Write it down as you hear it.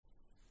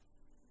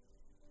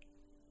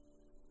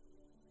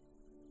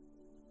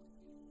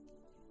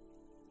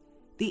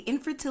The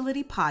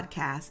Infertility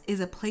Podcast is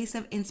a place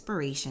of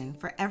inspiration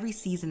for every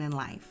season in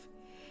life,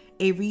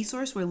 a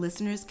resource where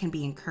listeners can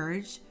be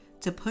encouraged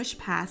to push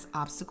past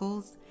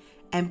obstacles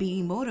and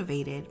be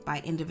motivated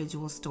by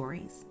individual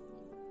stories.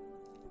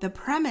 The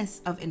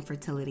premise of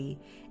infertility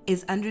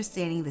is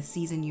understanding the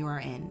season you are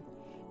in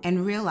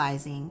and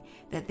realizing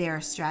that there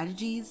are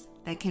strategies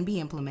that can be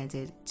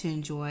implemented to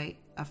enjoy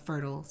a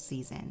fertile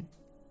season.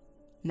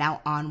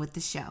 Now on with the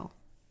show.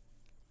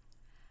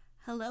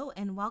 Hello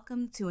and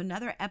welcome to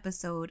another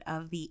episode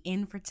of the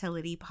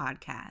Infertility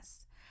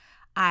Podcast.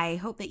 I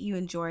hope that you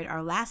enjoyed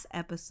our last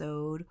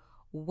episode,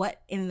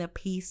 What in the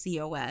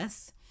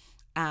PCOS?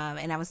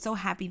 And I was so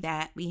happy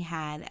that we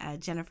had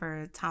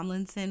Jennifer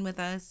Tomlinson with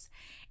us,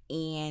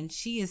 and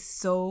she is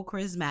so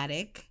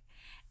charismatic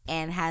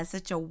and has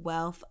such a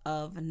wealth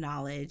of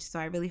knowledge. So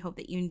I really hope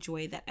that you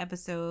enjoyed that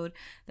episode.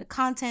 The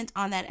content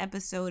on that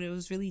episode, it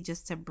was really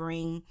just to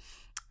bring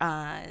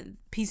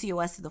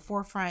PCOS to the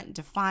forefront,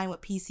 define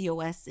what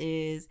PCOS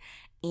is,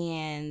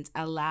 and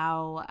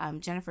allow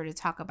Jennifer to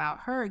talk about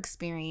her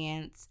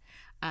experience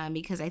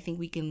because I think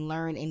we can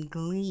learn and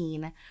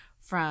glean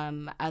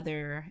from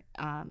other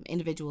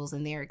individuals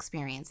and their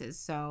experiences.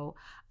 So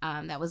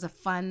that was a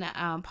fun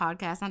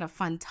podcast, not a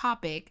fun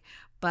topic,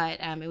 but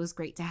it was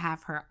great to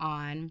have her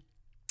on.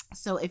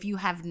 So if you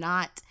have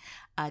not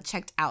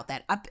checked out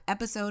that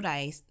episode,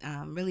 I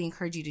really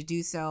encourage you to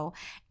do so.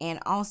 And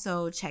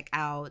also check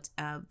out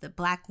the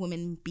Black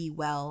Women Be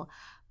Well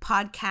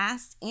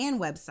podcast and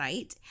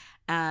website.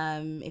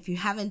 If you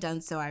haven't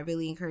done so, I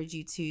really encourage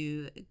you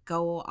to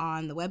go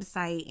on the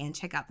website and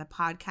check out the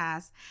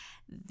podcast.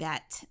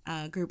 That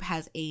group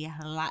has a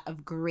lot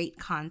of great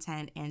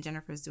content, and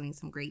Jennifer's doing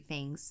some great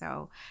things.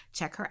 So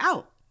check her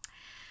out.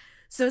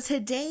 So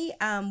today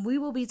we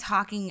will be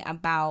talking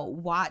about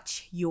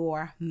watch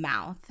your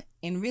mouth.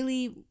 And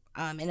really,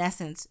 in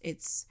essence,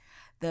 it's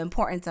the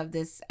importance of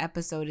this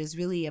episode is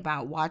really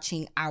about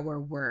watching our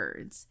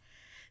words.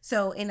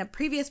 So in a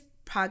previous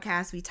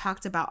podcast, we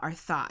talked about our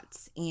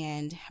thoughts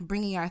and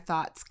bringing our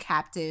thoughts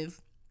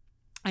captive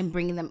and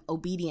bringing them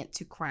obedient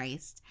to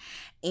Christ.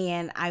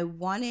 And I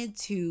wanted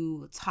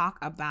to talk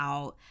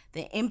about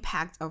the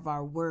impact of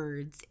our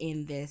words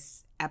in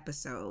this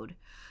episode.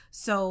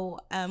 So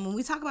when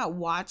we talk about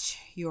watch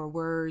your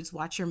words,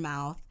 watch your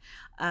mouth,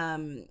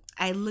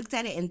 I looked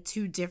at it in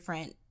two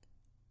different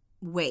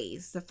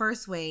ways. The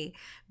first way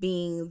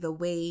being the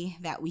way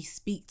that we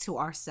speak to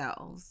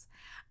ourselves,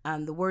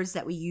 the words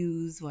that we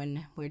use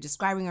when we're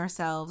describing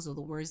ourselves, or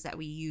the words that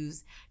we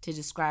use to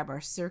describe our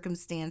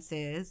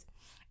circumstances.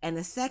 And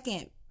the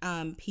second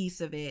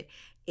piece of it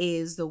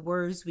is the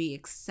words we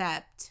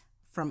accept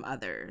from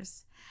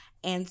others.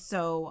 And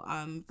so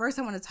first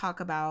I want to talk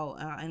about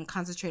and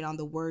concentrate on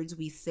the words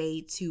we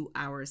say to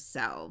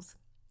ourselves.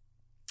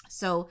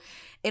 So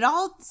it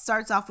all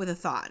starts off with a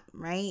thought,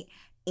 right?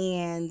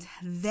 And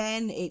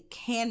then it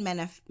can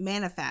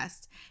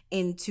manifest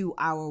into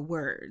our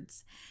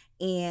words.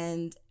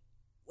 And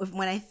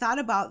when I thought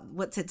about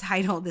what to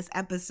title this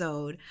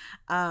episode,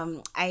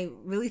 I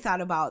really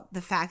thought about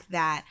the fact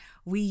that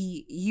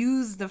we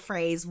use the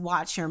phrase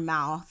watch your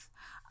mouth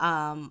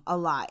a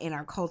lot in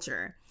our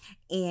culture.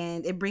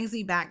 And it brings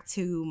me back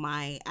to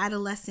my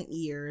adolescent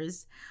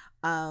years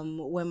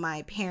when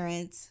my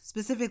parents,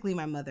 specifically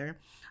my mother,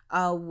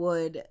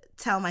 would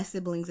tell my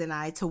siblings and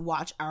I to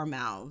watch our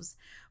mouths,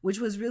 which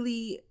was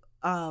really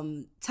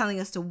telling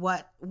us to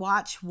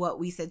watch what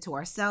we said to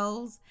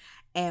ourselves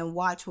and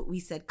watch what we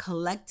said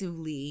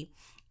collectively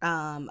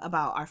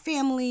about our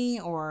family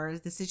or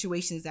the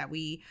situations that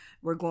we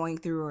were going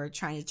through or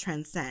trying to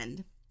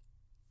transcend.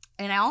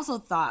 And I also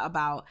thought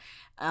about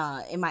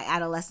in my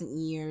adolescent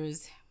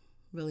years,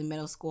 really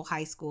middle school,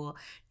 high school,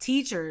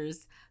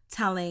 teachers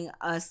telling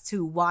us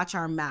to watch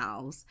our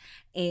mouths.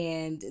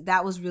 And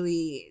that was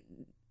really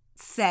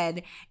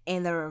said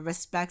in the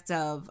respect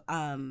of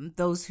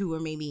those who were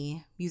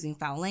maybe using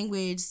foul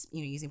language,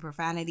 using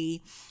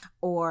profanity,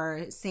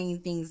 or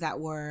saying things that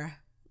were,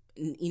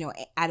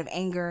 out of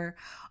anger.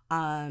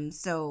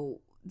 So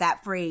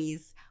that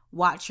phrase,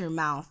 watch your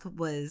mouth,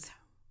 was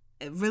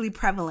really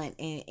prevalent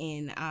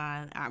in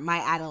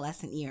my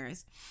adolescent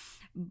years.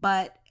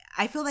 But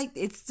I feel like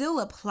it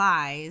still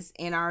applies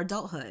in our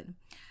adulthood.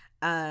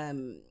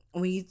 When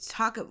you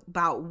talk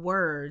about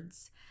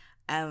words,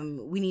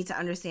 we need to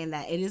understand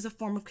that it is a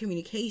form of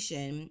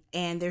communication,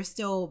 and there's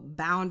still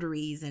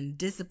boundaries and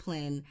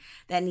discipline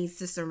that needs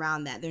to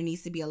surround that. There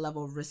needs to be a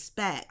level of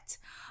respect,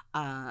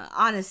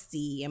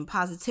 honesty, and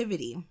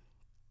positivity.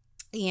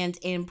 And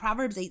in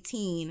Proverbs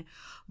 18,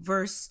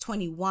 verse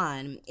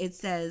 21, it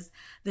says,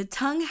 "The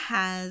tongue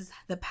has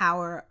the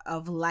power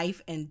of life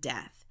and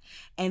death,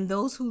 and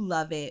those who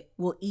love it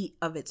will eat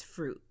of its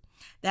fruit."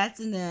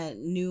 That's in the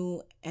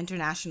New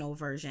International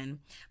Version.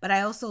 But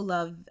I also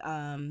love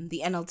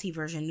the NLT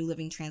version, New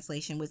Living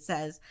Translation, which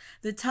says,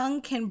 "The tongue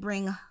can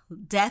bring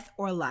death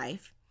or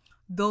life.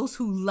 Those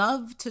who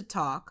love to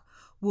talk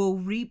will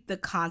reap the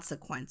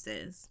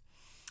consequences."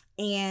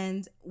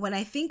 And when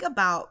I think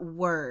about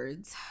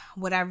words,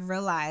 what I've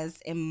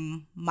realized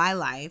in my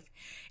life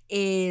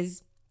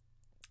is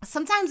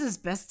sometimes it's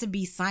best to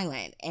be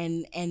silent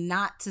and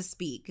not to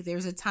speak.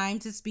 There's a time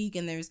to speak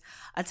and there's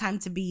a time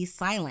to be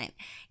silent.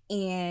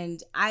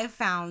 And I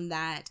found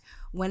that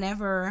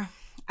whenever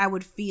I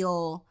would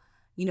feel,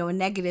 a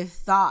negative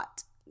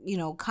thought,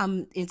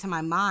 come into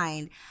my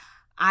mind,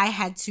 I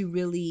had to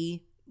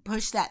really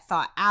push that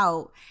thought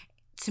out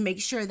to make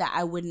sure that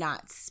I would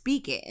not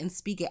speak it and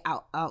speak it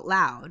out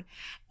loud.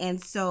 And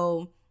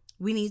so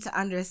we need to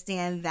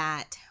understand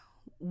that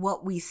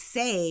what we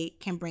say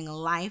can bring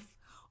life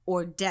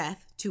or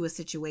death to a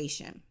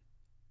situation.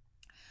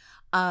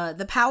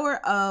 The power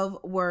of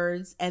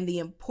words and the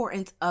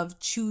importance of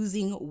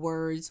choosing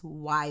words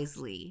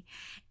wisely.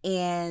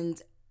 And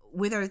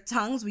with our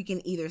tongues, we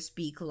can either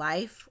speak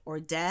life or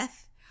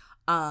death,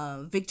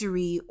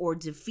 victory or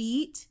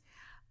defeat,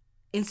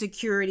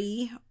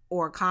 insecurity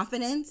or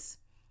confidence,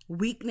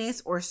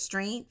 weakness or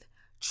strength,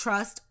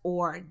 trust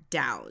or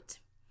doubt.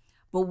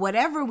 But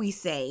whatever we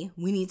say,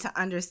 we need to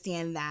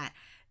understand that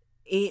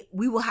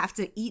we will have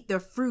to eat the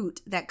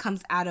fruit that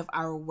comes out of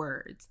our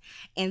words.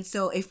 And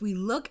so if we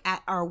look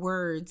at our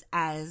words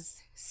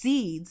as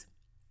seeds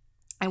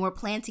and we're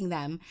planting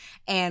them,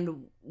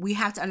 and we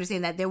have to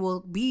understand that there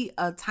will be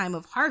a time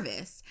of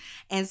harvest.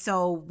 And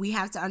so we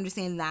have to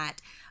understand that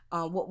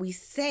what we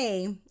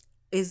say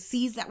is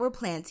seeds that we're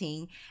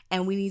planting,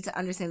 and we need to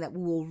understand that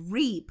we will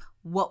reap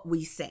what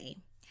we say.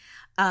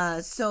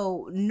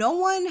 So no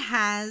one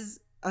has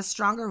a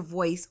stronger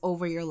voice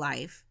over your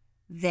life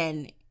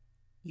than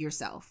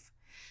yourself.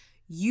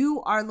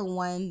 You are the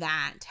one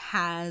that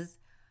has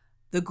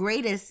the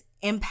greatest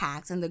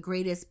impact and the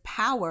greatest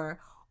power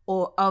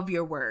of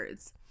your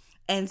words.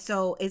 And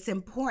so it's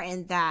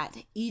important that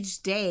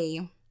each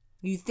day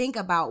you think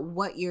about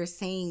what you're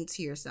saying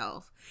to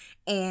yourself.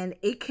 And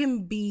it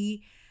can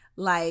be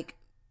like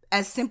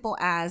as simple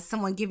as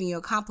someone giving you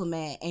a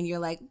compliment and you're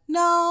like,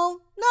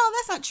 no,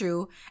 that's not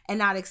true, and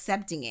not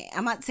accepting it.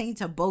 I'm not saying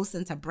to boast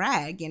and to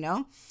brag,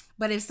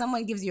 but if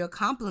someone gives you a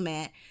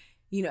compliment,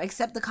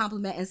 accept the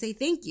compliment and say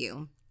thank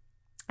you.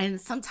 And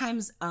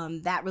sometimes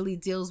that really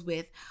deals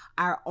with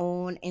our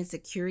own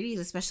insecurities,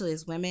 especially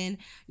as women.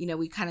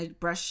 We kind of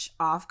brush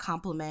off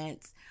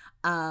compliments.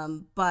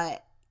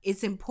 But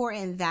it's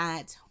important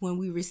that when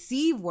we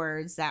receive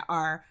words that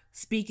are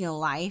speaking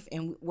life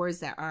and words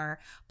that are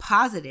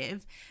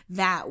positive,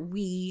 that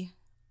we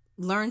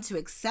learn to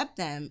accept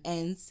them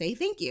and say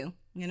thank you,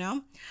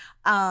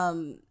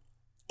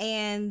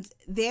 and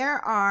there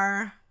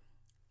are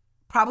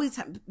probably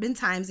been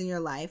times in your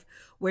life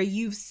where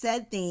you've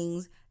said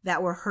things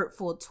that were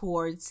hurtful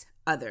towards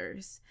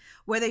others,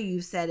 whether you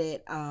said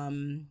it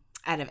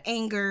out of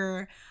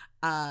anger,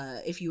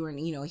 if you were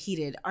in a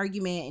heated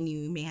argument and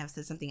you may have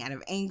said something out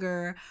of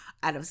anger,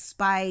 out of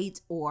spite,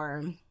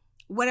 or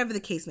whatever the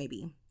case may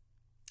be.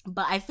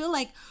 But I feel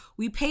like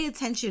we pay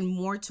attention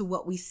more to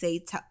what we say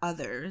to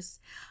others,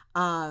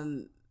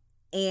 and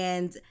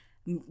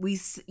we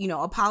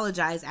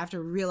apologize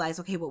after we realize,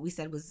 okay, what we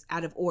said was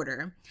out of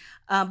order,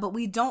 but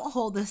we don't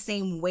hold the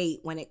same weight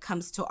when it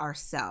comes to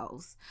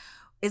ourselves.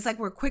 It's like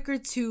we're quicker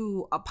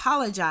to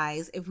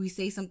apologize if we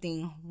say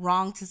something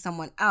wrong to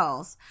someone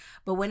else,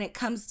 but when it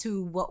comes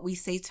to what we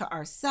say to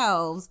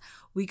ourselves,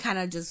 we kind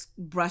of just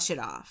brush it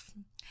off.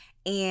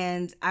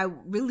 And I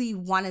really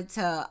wanted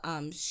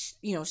to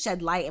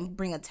shed light and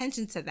bring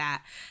attention to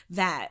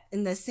that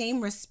in the same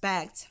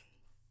respect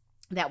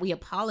that we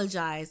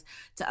apologize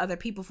to other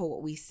people for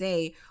what we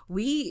say,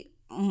 we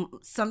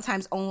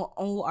sometimes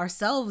owe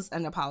ourselves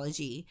an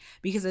apology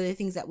because of the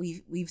things that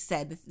we've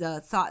said, the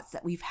thoughts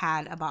that we've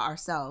had about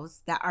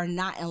ourselves that are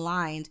not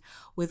aligned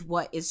with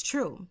what is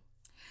true.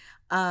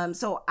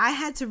 So I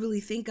had to really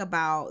think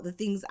about the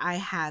things I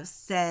have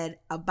said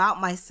about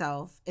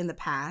myself in the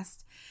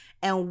past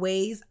and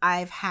ways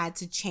I've had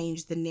to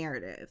change the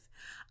narrative.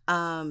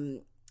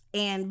 And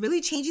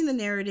really changing the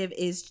narrative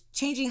is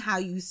changing how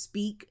you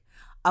speak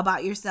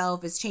about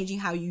yourself, is changing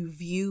how you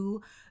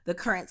view the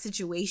current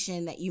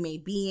situation that you may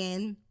be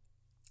in,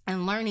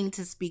 and learning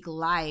to speak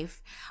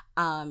life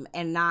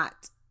and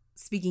not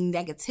speaking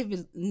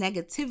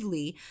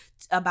negatively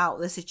about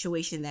the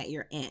situation that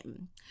you're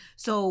in.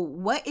 So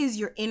what is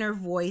your inner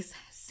voice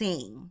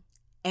saying?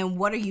 And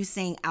what are you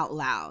saying out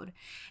loud?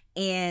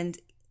 And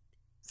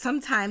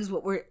sometimes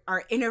what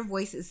our inner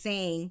voice is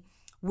saying,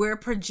 we're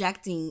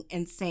projecting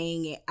and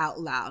saying it out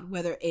loud,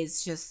 whether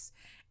it's just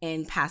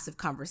in passive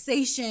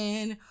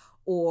conversation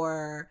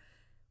or,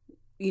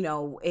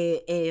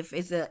 if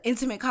it's an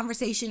intimate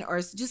conversation or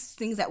it's just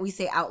things that we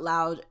say out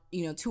loud,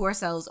 to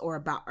ourselves or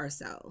about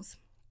ourselves.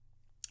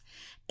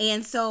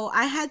 And so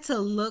I had to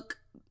look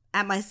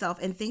at myself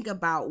and think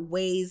about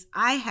ways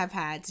I have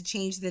had to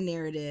change the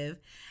narrative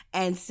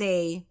and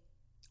say,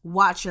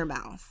 watch your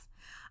mouth.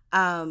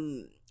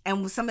 And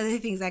some of the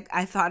things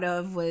I thought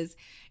of was,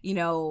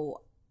 maybe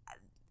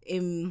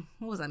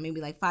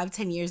like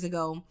 5-10 years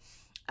ago,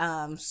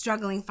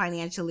 struggling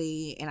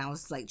financially, and I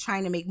was like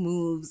trying to make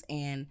moves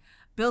and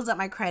build up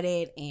my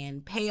credit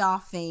and pay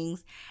off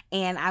things.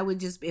 And I would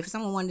just, if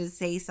someone wanted to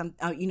say something,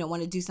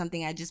 want to do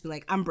something, I'd just be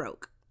like, I'm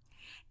broke.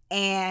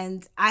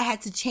 And I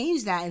had to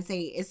change that and say,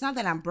 it's not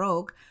that I'm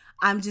broke.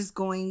 I'm just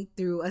going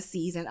through a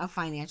season of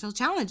financial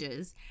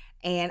challenges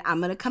and I'm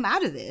going to come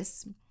out of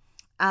this.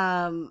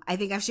 I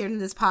think I've shared in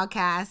this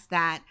podcast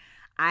that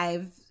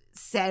I've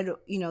said,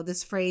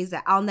 this phrase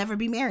that I'll never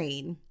be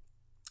married,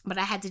 but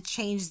I had to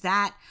change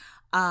that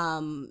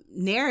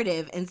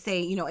narrative and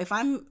say, if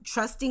I'm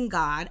trusting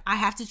God, I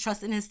have to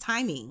trust in his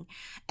timing.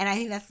 And I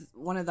think that's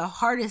one of the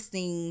hardest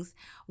things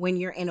when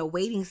you're in a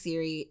waiting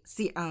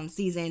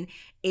season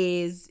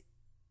is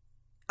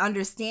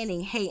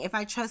understanding, hey, if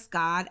I trust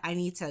God, I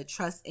need to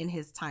trust in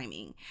his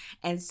timing.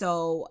 And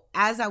so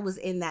as I was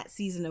in that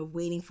season of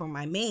waiting for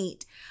my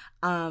mate,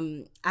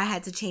 I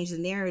had to change the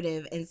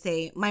narrative and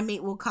say, my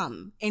mate will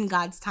come in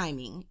God's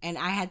timing. And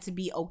I had to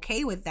be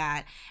okay with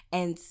that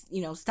and,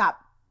 stop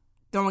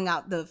throwing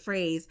out the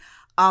phrase,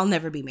 I'll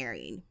never be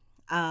married.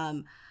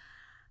 I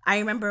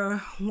remember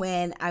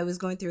when I was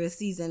going through a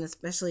season,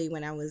 especially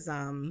when I was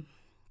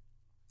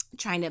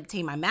trying to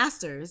obtain my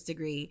master's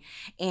degree,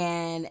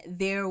 and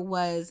there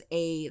was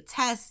a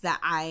test that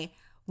I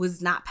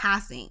was not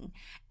passing,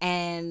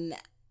 and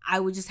I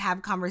would just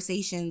have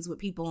conversations with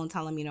people and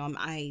tell them,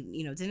 I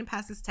didn't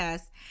pass this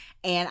test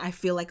and I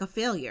feel like a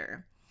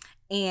failure.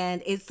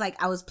 And it's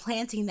like I was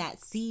planting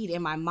that seed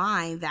in my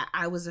mind that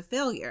I was a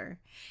failure.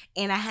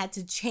 And I had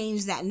to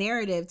change that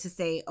narrative to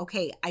say,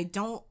 okay, I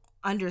don't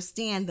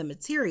understand the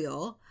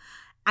material.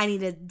 I need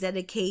to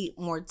dedicate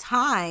more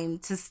time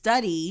to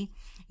study,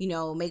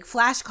 make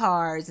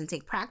flashcards and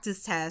take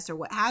practice tests or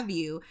what have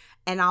you,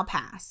 and I'll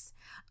pass.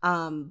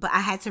 But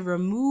I had to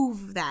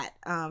remove that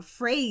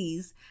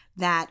phrase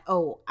that,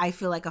 oh, I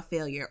feel like a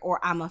failure or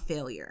I'm a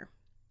failure.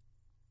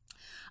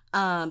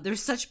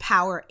 There's such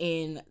power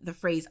in the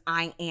phrase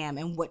I am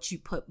and what you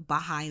put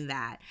behind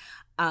that.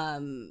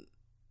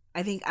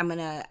 I think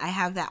I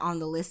have that on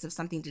the list of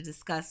something to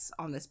discuss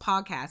on this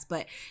podcast,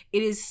 but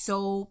it is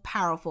so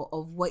powerful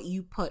of what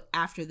you put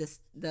after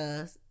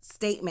the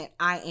statement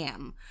I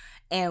am,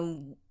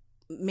 and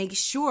make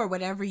sure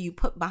whatever you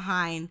put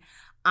behind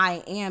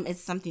I am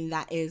is something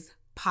that is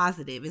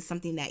positive. It's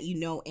something that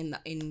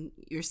in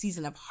your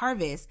season of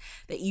harvest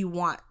that you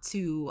want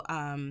to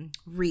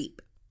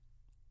reap.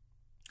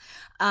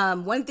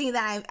 One thing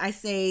that I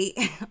say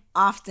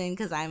often,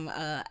 because I'm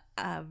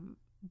a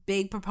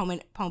big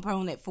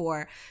proponent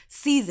for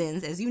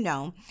seasons, as you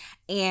know,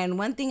 and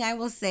one thing I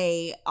will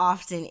say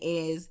often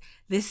is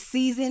this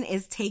season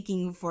is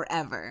taking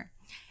forever.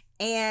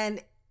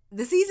 And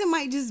the season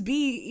might just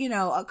be,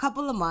 a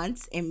couple of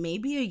months, it may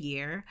be a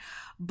year,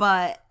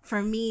 but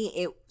for me,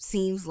 it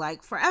seems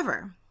like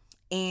forever.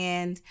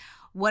 And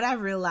what I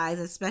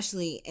realized,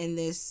 especially in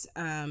this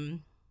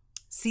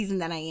season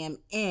that I am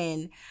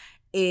in,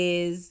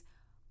 is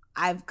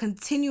I've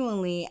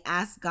continually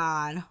asked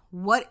God,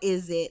 what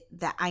is it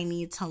that I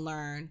need to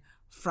learn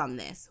from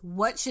this?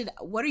 What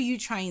are you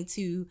trying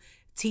to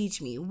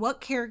teach me?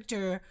 What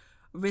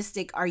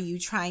characteristic are you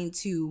trying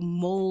to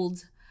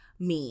mold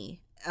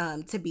me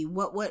to be?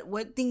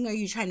 What thing are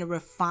you trying to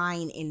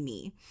refine in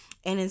me?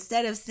 And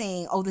instead of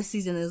saying, oh, this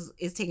season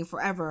is taking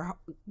forever,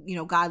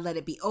 God, let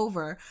it be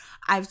over,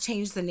 I've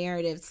changed the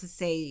narrative to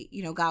say,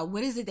 God,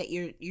 what is it that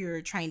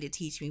you're trying to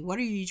teach me? What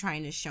are you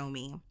trying to show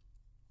me?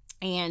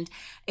 And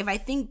if I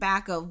think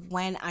back of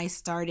when I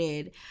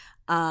started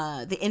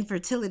the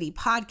infertility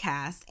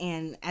podcast,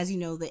 and as you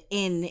know, the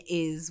N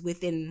is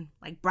within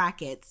like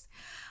brackets,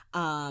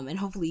 and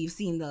hopefully you've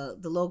seen the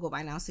logo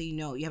by now, so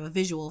you have a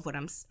visual of what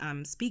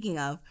I'm speaking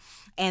of,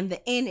 and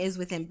the N is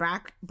within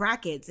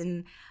brackets,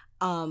 and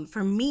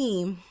for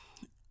me,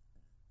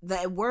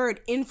 the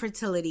word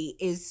infertility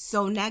is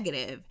so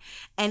negative.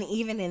 And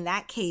even in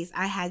that case,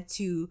 I had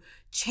to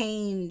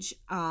change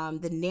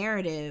the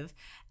narrative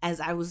as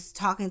I was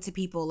talking to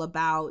people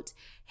about,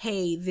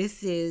 hey,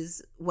 this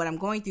is what I'm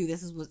going through,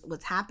 this is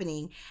what's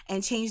happening,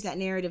 and change that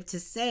narrative to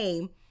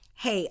say,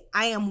 hey,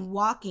 I am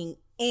walking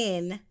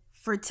in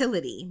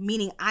fertility,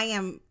 meaning I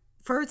am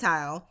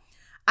fertile.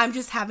 I'm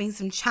just having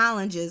some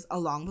challenges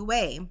along the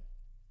way,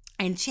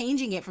 and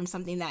changing it from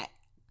something that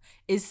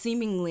is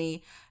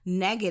seemingly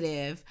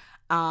negative,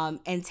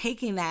 and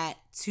taking that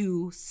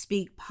to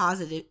speak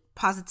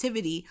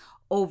positivity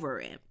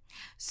over it.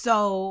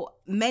 So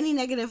many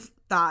negative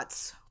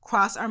thoughts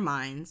cross our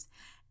minds,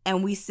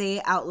 and we say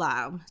it out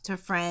loud to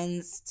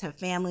friends, to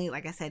family,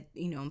 like I said,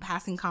 in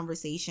passing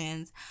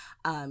conversations,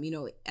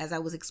 as I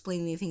was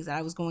explaining the things that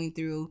I was going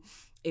through,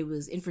 it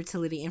was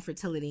infertility,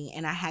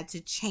 and I had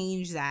to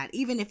change that,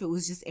 even if it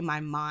was just in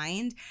my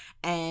mind,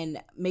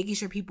 and making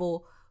sure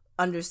people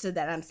understood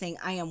that I'm saying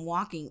I am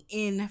walking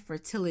in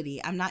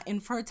fertility. I'm not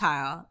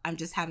infertile. I'm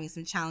just having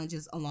some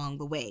challenges along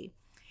the way.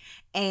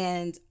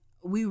 And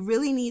we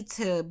really need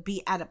to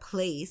be at a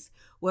place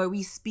where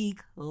we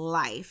speak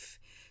life.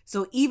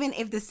 So even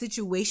if the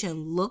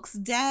situation looks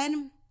dead,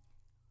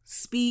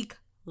 speak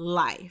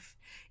life.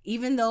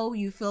 Even though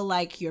you feel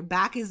like your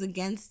back is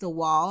against the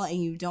wall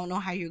and you don't know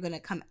how you're going to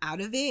come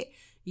out of it,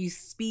 you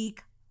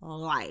speak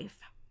life.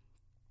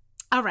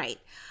 All right.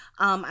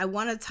 I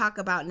want to talk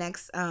about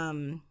next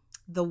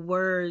the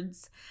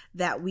words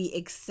that we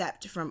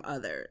accept from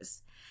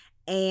others.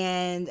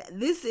 And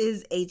this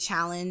is a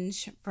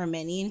challenge for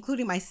many,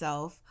 including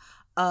myself,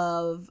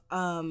 of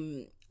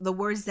the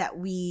words that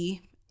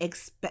we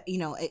expect,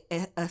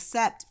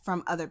 accept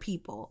from other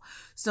people.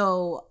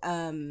 So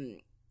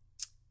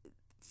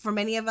for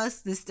many of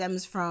us, this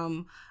stems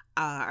from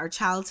our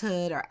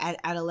childhood or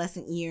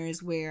adolescent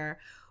years, where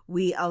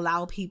we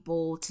allow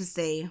people to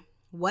say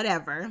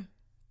whatever.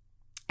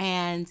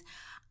 And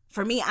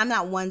for me, I'm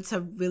not one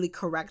to really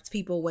correct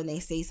people when they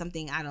say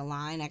something out of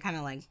line. I kind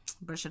of like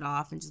brush it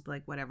off and just be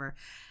like, whatever.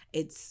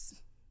 It's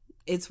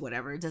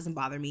whatever. It doesn't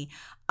bother me.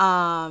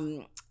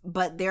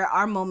 But there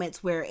are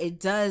moments where it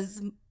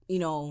does,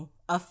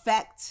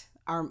 affect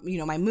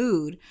my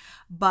mood.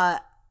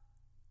 But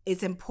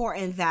it's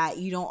important that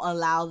you don't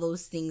allow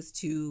those things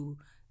to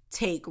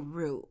take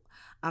root.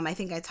 I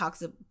think I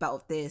talked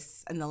about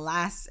this in the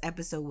last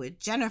episode with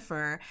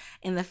Jennifer,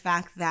 in the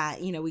fact that,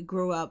 we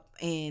grew up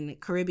in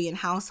Caribbean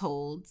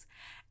households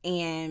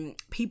and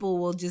people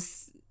will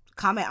just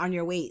comment on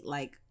your weight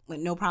like with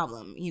no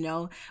problem,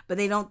 but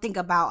they don't think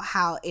about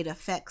how it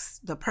affects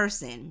the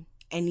person,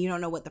 and you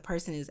don't know what the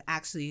person is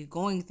actually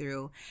going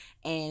through.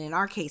 And in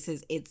our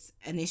cases, it's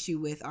an issue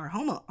with our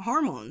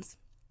hormones.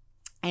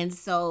 And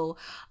so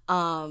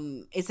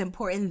it's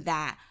important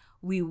that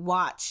we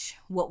watch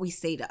what we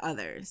say to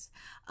others.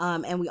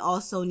 And we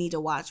also need to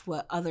watch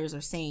what others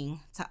are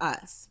saying to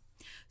us.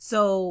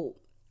 So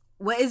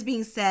what is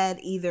being said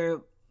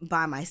either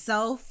by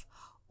myself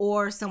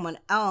or someone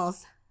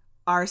else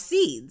are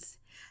seeds.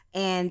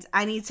 And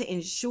I need to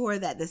ensure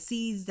that the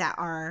seeds that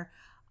are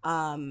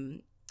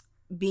trying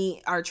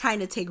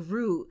to take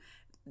root,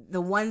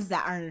 the ones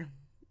that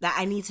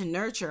I need to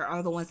nurture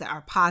are the ones that are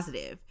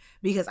positive,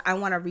 because I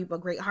want to reap a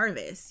great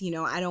harvest.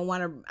 I don't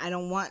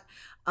want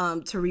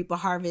to reap a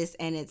harvest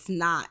and it's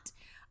not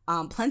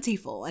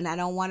plentiful, and I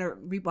don't want to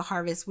reap a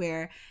harvest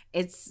where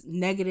it's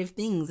negative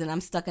things and I'm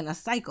stuck in a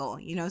cycle.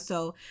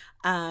 So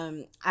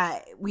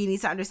we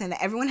need to understand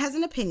that everyone has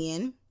an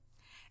opinion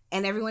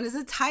and everyone is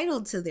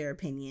entitled to their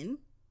opinion,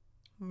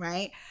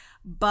 right?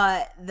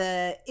 But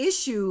the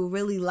issue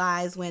really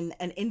lies when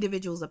an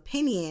individual's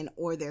opinion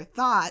or their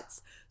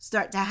thoughts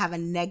start to have a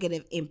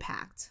negative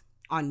impact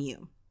on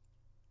you.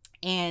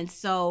 And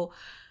so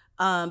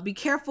be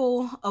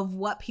careful of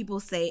what people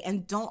say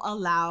and don't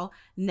allow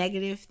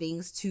negative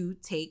things to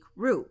take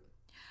root.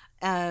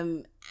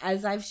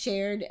 As I've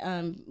shared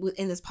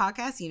in this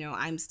podcast,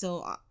 I'm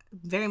still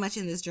very much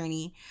in this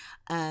journey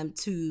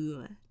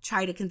to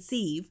try to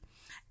conceive.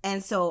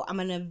 And so I'm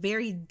in a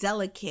very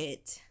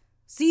delicate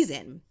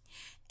season.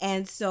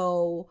 And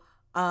so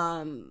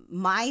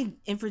my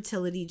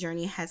infertility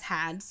journey has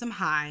had some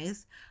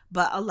highs,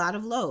 but a lot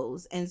of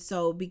lows. And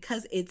so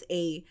because it's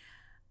a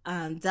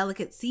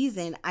delicate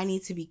season, I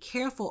need to be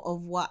careful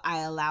of what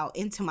I allow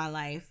into my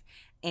life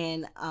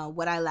and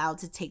what I allow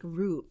to take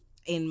root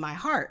in my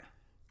heart.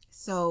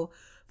 So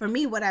for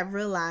me, what I've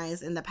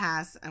realized in the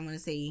past, I'm going to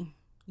say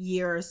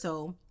year or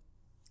so,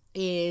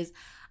 is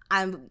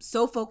I'm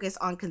so focused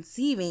on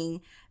conceiving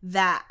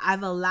that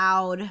I've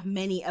allowed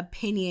many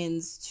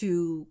opinions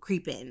to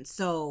creep in.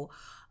 So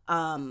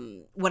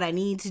what I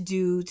need to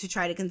do to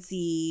try to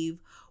conceive,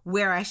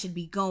 where I should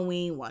be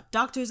going, what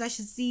doctors I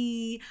should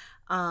see.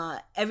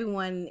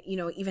 Everyone,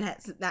 even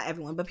not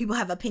everyone, but people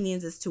have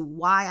opinions as to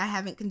why I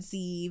haven't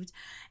conceived.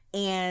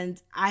 And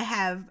I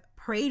have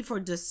prayed for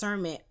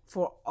discernment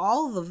for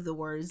all of the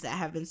words that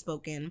have been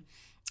spoken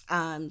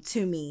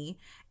to me.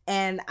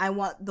 And I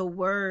want the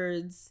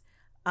words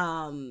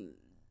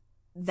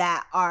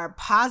that are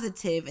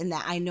positive and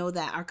that I know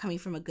that are coming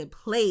from a good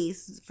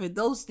place, for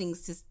those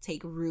things to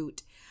take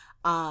root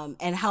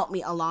and help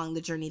me along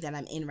the journey that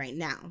I'm in right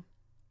now.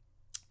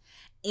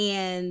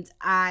 And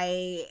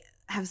I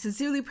have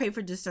sincerely prayed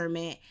for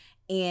discernment.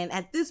 And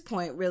at this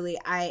point, really,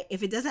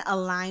 if it doesn't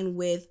align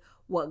with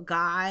what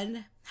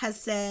God has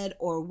said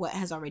or what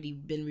has already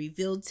been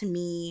revealed to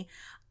me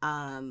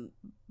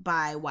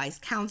by wise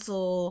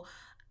counsel,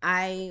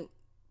 I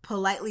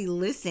politely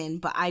listen,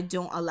 but I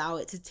don't allow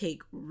it to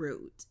take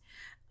root.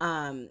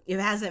 If it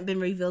hasn't been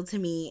revealed to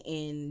me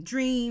in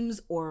dreams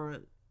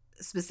or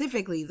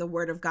specifically the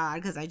word of God,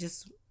 because I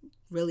just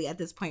really at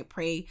this point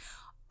pray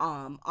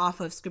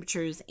off of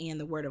scriptures and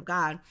the word of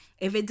God.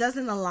 If it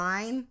doesn't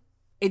align,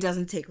 it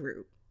doesn't take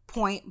root.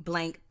 Point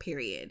blank,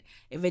 period.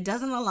 If it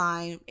doesn't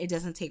align, it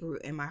doesn't take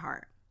root in my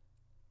heart.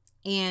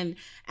 And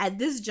at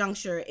this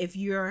juncture, if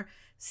you're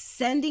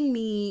sending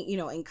me,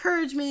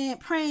 encouragement,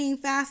 praying,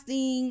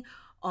 fasting,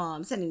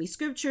 sending me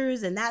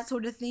scriptures and that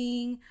sort of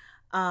thing,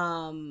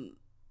 I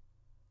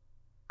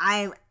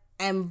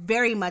am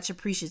very much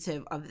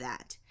appreciative of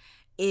that.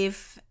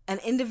 If an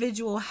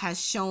individual has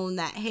shown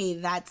that, hey,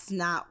 that's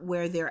not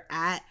where they're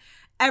at,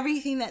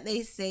 everything that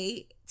they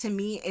say to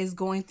me is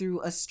going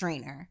through a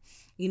strainer.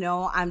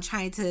 I'm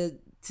trying to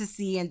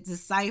see and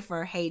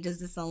decipher, hey,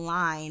 does this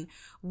align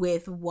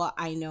with what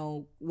I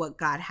know, what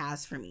God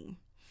has for me?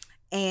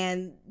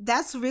 And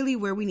that's really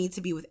where we need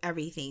to be with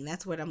everything.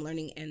 That's what I'm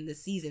learning in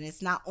this season.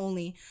 It's not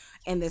only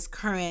in this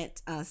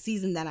current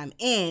season that I'm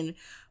in,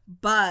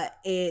 but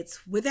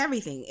it's with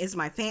everything. It's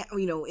my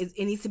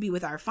it needs to be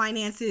with our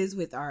finances,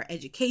 with our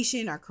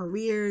education, our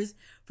careers.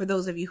 For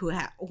those of you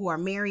who are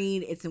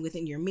married, it's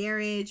within your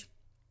marriage.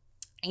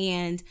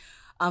 And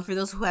for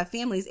those who have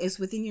families, it's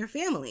within your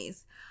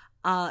families.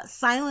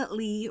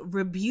 Silently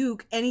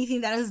rebuke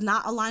anything that is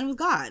not aligned with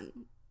God,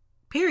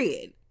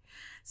 period.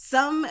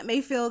 Some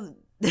may feel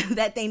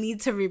that they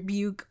need to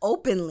rebuke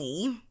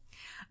openly,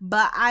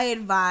 but I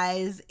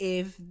advise,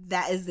 if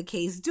that is the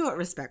case, do it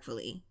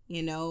respectfully.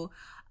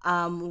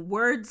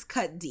 Words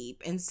cut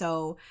deep. And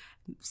so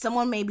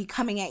someone may be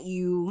coming at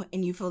you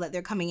and you feel that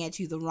they're coming at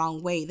you the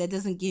wrong way. That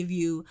doesn't give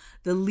you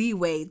the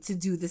leeway to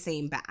do the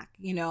same back.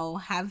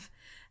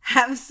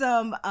 Have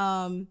some,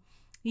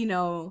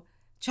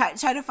 try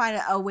to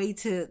find a way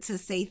to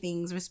say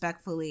things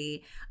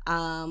respectfully,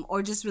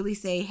 or just really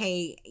say,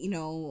 hey,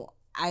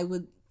 I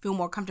would feel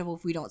more comfortable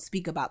if we don't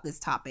speak about this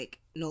topic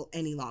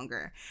any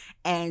longer,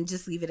 and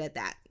just leave it at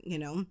that.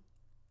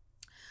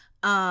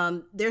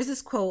 There's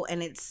this quote,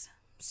 and it's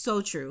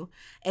so true.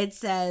 It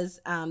says,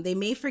 they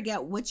may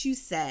forget what you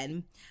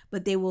said,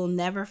 but they will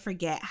never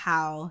forget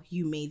how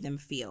you made them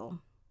feel.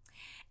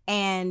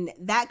 And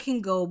that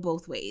can go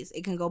both ways.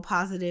 It can go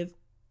positive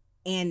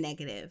and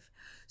negative.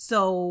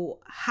 So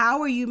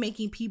how are you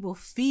making people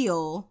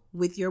feel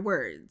with your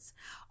words?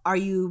 Are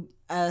you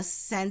a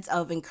sense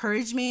of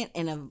encouragement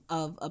and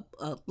of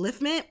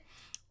upliftment?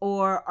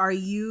 Or are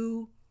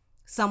you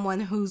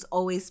someone who's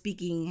always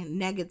speaking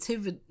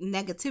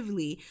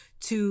negatively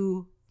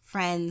to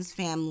friends,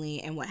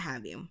 family, and what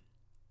have you?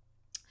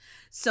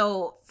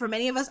 So for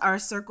many of us, our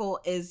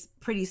circle is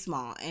pretty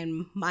small,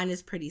 and mine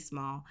is pretty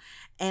small.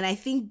 And I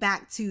think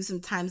back to some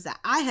times that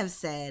I have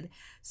said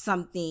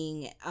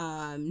something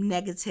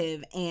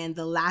negative and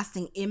the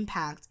lasting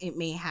impact it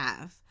may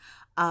have.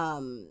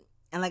 And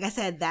like I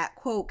said, that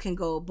quote can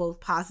go both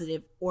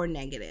positive or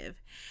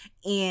negative.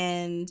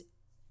 And,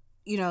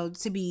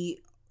 to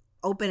be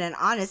open and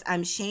honest,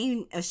 I'm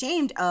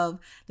ashamed of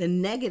the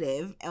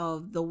negative,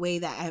 of the way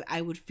that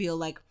I would feel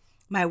like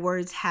my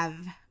words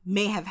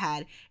may have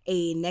had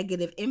a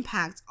negative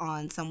impact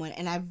on someone.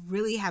 And I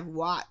really have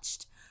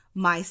watched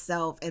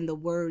myself and the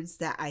words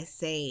that I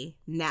say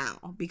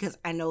now, because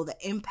I know the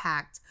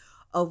impact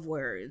of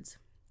words.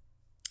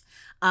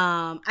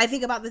 I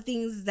think about the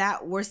things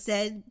that were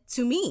said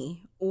to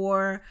me,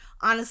 or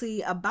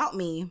honestly about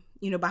me,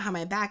 behind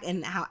my back,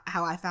 and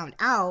how I found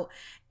out,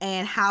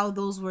 and how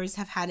those words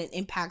have had an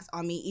impact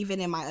on me even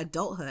in my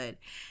adulthood.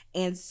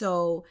 And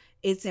so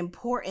it's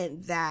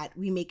important that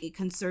we make a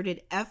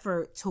concerted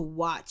effort to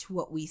watch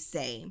what we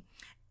say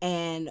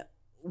and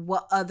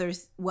what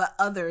others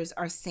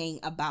are saying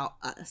about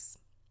us.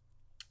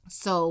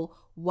 So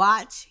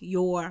watch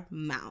your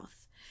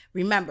mouth.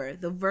 Remember,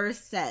 the verse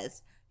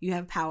says you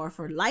have power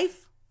for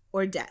life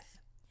or death,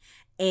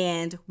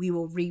 and we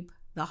will reap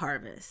the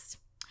harvest.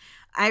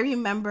 I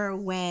remember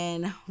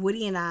when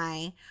Woody and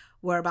I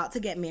were about to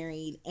get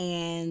married,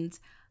 and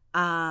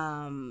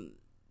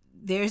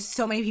there's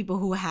so many people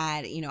who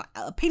had,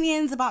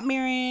 opinions about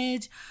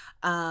marriage.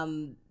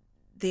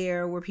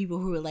 There were people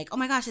who were like, oh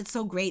my gosh, it's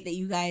so great that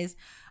you guys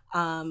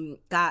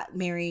got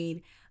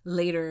married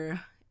later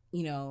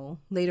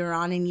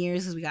on in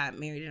years, because we got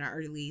married in our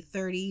early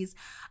 30s.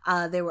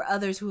 There were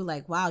others who were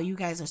like, wow, you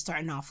guys are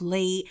starting off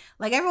late.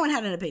 Like, everyone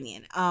had an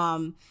opinion.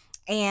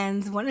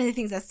 And one of the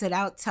things that stood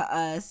out to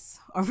us,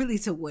 or really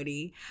to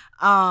Woody,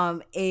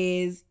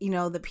 is,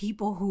 the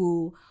people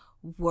who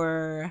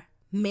were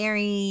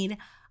married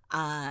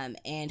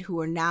and who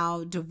are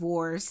now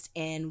divorced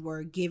and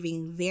were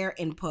giving their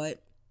input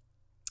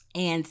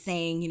and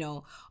saying,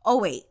 oh,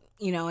 wait,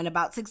 in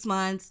about 6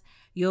 months,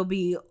 you'll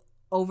be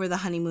over the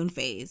honeymoon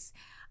phase.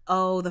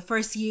 Oh, the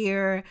first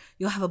year,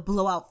 you'll have a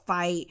blowout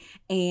fight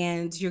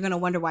and you're going to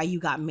wonder why you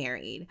got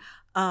married.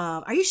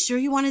 Are you sure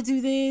you want to do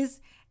this?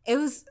 It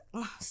was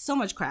so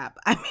much crap.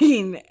 I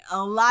mean,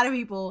 a lot of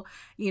people,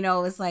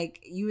 it's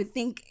like, you would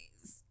think,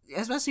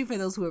 especially for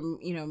those who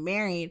are,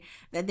 married,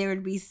 that there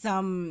would be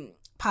some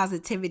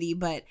positivity,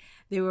 but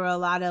there were a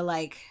lot of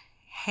like,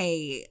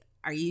 hey,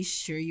 are you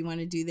sure you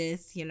want to do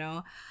this?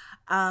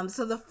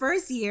 So the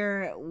first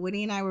year,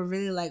 Woody and I were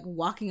really like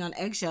walking on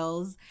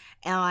eggshells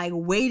and like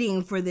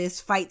waiting for this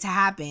fight to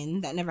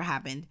happen. That never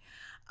happened.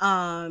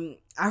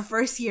 Our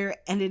first year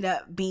ended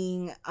up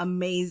being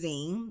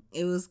amazing.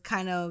 It was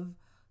kind of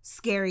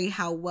scary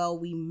how well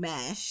we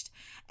meshed.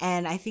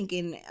 And I think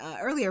in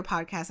earlier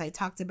podcasts, I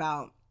talked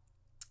about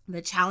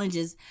the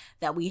challenges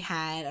that we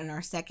had in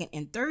our second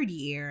and third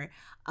year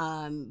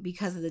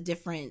because of the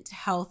different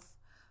health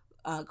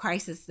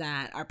crisis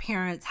that our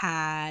parents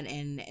had,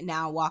 and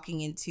now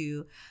walking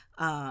into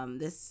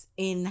this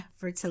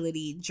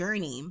infertility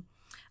journey.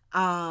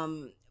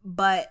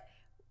 But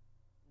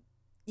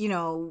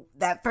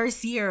that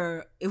first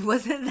year, it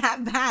wasn't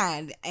that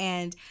bad.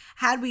 And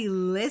had we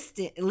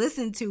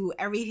listened to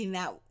everything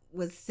that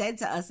was said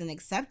to us and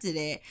accepted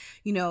it,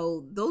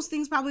 those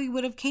things probably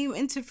would have came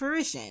into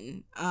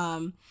fruition.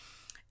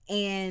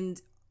 And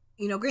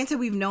granted,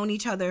 we've known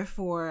each other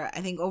for,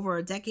 I think, over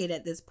a decade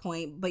at this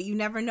point, but you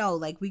never know.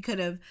 Like, we could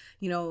have,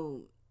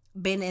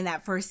 been in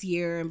that first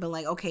year and been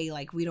like, okay,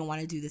 like we don't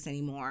want to do this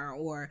anymore,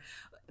 or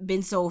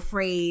been so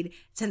afraid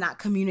to not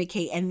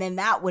communicate. And then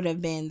that would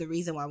have been the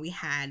reason why we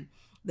had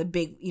the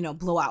big,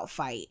 blowout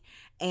fight.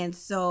 And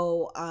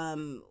so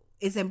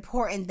it's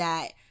important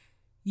that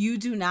you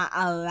do not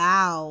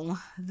allow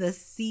the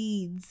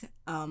seeds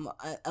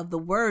of the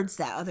words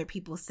that other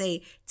people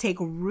say take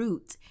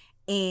root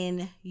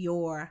in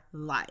your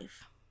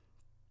life.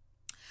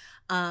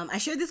 I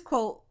shared this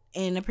quote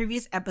in a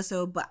previous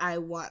episode, but I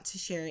want to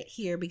share it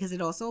here because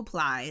it also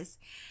applies.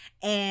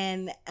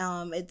 And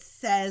it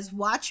says,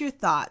 watch your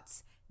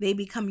thoughts, they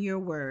become your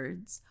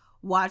words.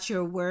 Watch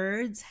your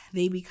words,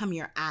 they become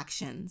your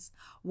actions.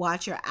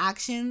 Watch your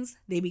actions,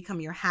 they become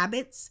your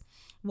habits.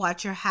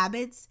 Watch your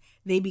habits,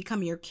 they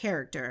become your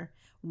character.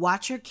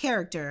 Watch your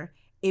character,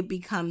 it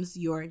becomes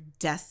your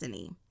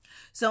destiny.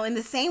 So in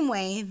the same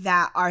way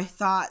that our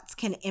thoughts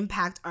can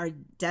impact our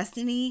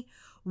destiny,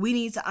 we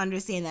need to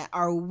understand that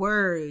our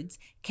words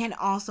can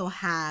also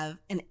have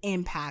an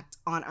impact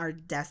on our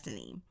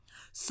destiny.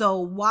 So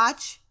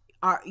watch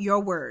your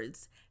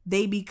words.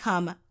 They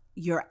become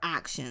your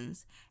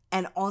actions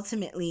and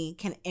ultimately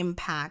can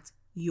impact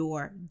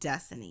your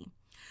destiny.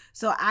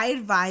 So I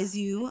advise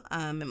you,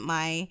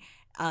 my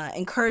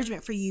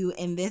encouragement for you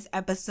in this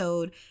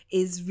episode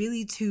is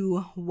really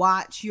to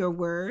watch your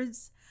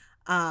words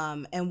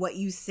and what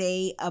you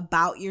say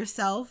about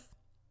yourself.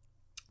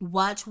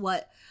 Watch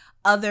what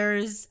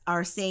others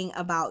are saying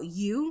about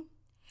you.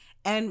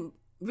 And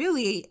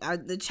really,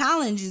 the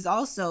challenge is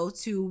also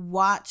to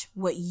watch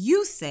what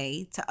you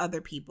say to other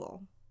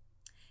people.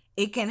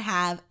 It can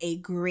have a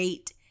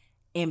great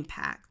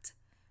impact,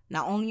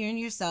 not only on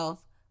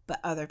yourself, but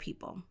other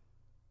people.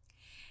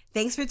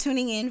 Thanks for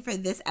tuning in for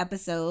this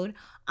episode.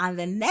 On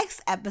the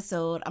next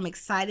episode, I'm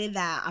excited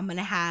that I'm going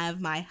to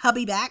have my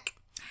hubby back,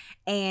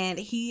 and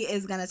he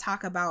is going to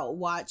talk about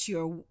watch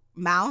your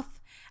mouth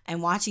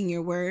and watching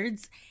your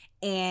words,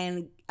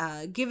 and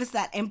give us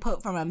that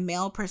input from a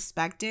male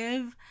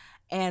perspective,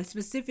 and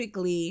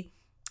specifically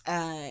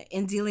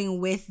in dealing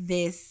with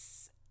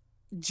this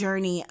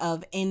journey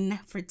of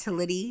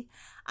infertility.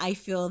 I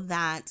feel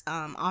that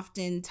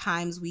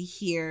oftentimes we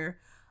hear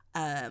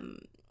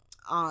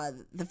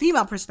the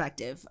female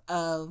perspective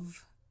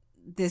of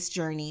this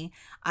journey.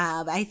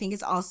 I think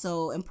it's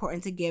also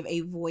important to give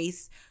a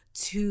voice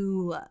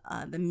to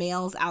the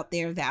males out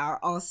there that are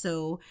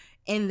also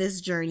in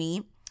this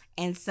journey.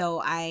 And so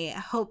I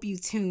hope you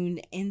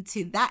tuned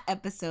into that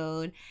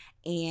episode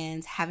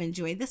and have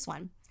enjoyed this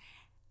one.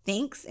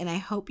 Thanks, and I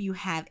hope you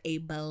have a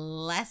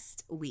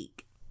blessed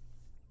week.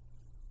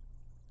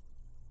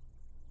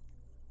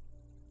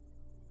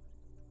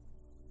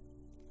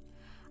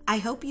 I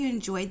hope you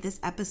enjoyed this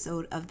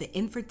episode of the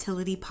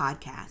Infertility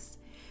Podcast.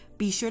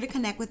 Be sure to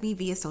connect with me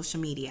via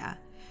social media.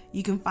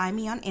 You can find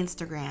me on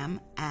Instagram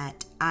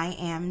at I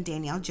am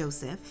Danielle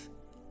Joseph,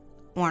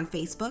 or on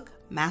Facebook,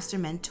 Master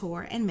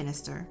Mentor and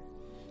Minister,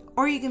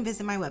 or you can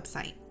visit my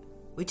website,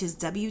 which is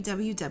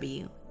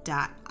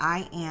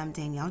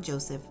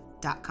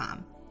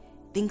www.iamdaniellejoseph.com.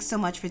 Thanks so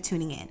much for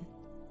tuning in.